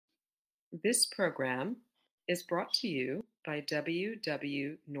This program is brought to you by W.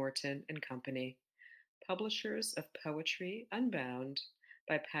 W. Norton and Company, publishers of Poetry Unbound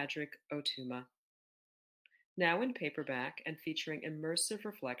by Padraig Ó Tuama. Now in paperback and featuring immersive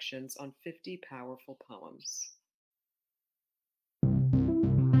reflections on 50 powerful poems.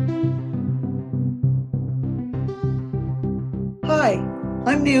 Hi,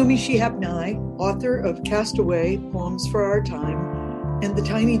 I'm Naomi Shihab Nye, author of Castaway, Poems for Our Time, and The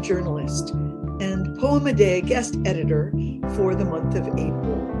Tiny Journalist, and Poem a Day guest editor for the month of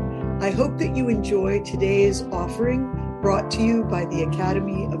April. I hope that you enjoy today's offering brought to you by the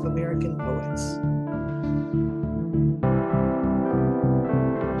Academy of American Poets.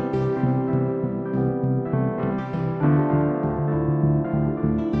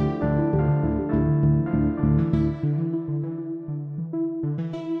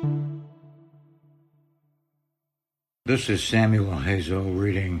 This is Samuel Hazel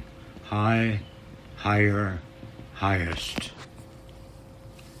reading High, Higher, Highest.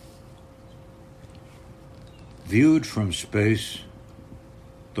 Viewed from space,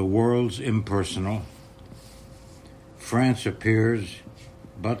 the world's impersonal. France appears,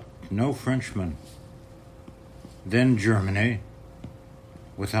 but no Frenchman. Then Germany,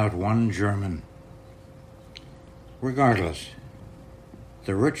 without one German. Regardless,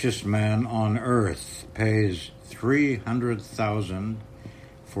 the richest man on earth pays $300,000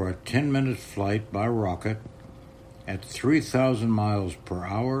 for a 10-minute flight by rocket at 3,000 miles per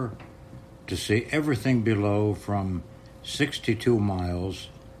hour to see everything below from 62 miles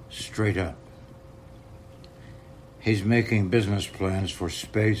straight up. He's making business plans for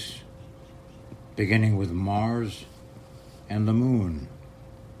space, beginning with Mars and the Moon.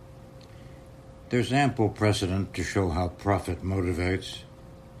 There's ample precedent to show how profit motivates.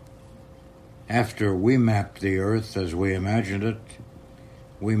 After we mapped the Earth as we imagined it,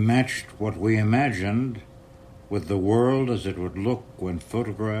 we matched what we imagined with the world as it would look when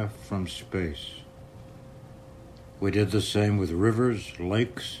photographed from space. We did the same with rivers,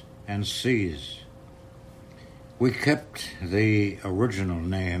 lakes, and seas. We kept the original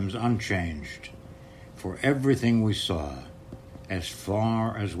names unchanged for everything we saw as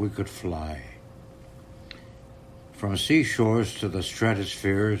far as we could fly. From seashores to the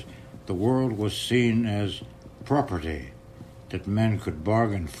stratospheres, the world was seen as property that men could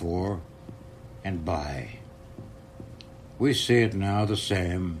bargain for and buy. We see it now the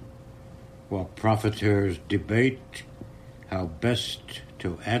same, while profiteers debate how best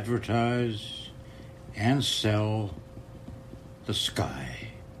to advertise and sell the sky.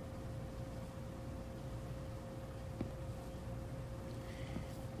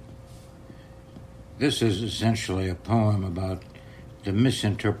 This is essentially a poem about the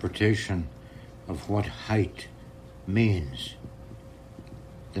misinterpretation of what height means.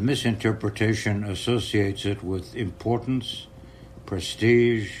 The misinterpretation associates it with importance,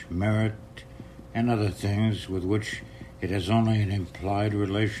 prestige, merit, and other things with which it has only an implied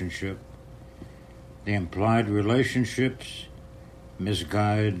relationship. The implied relationships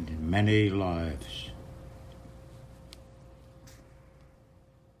misguide many lives.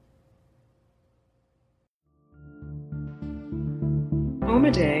 Poem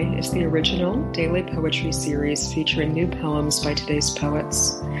a Day is the original daily poetry series featuring new poems by today's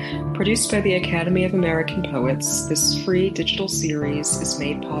poets. Produced by the Academy of American Poets, this free digital series is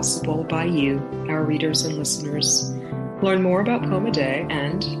made possible by you, our readers and listeners. Learn more about Poem a Day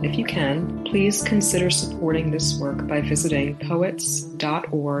and, if you can, please consider supporting this work by visiting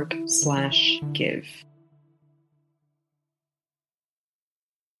poets.org/give.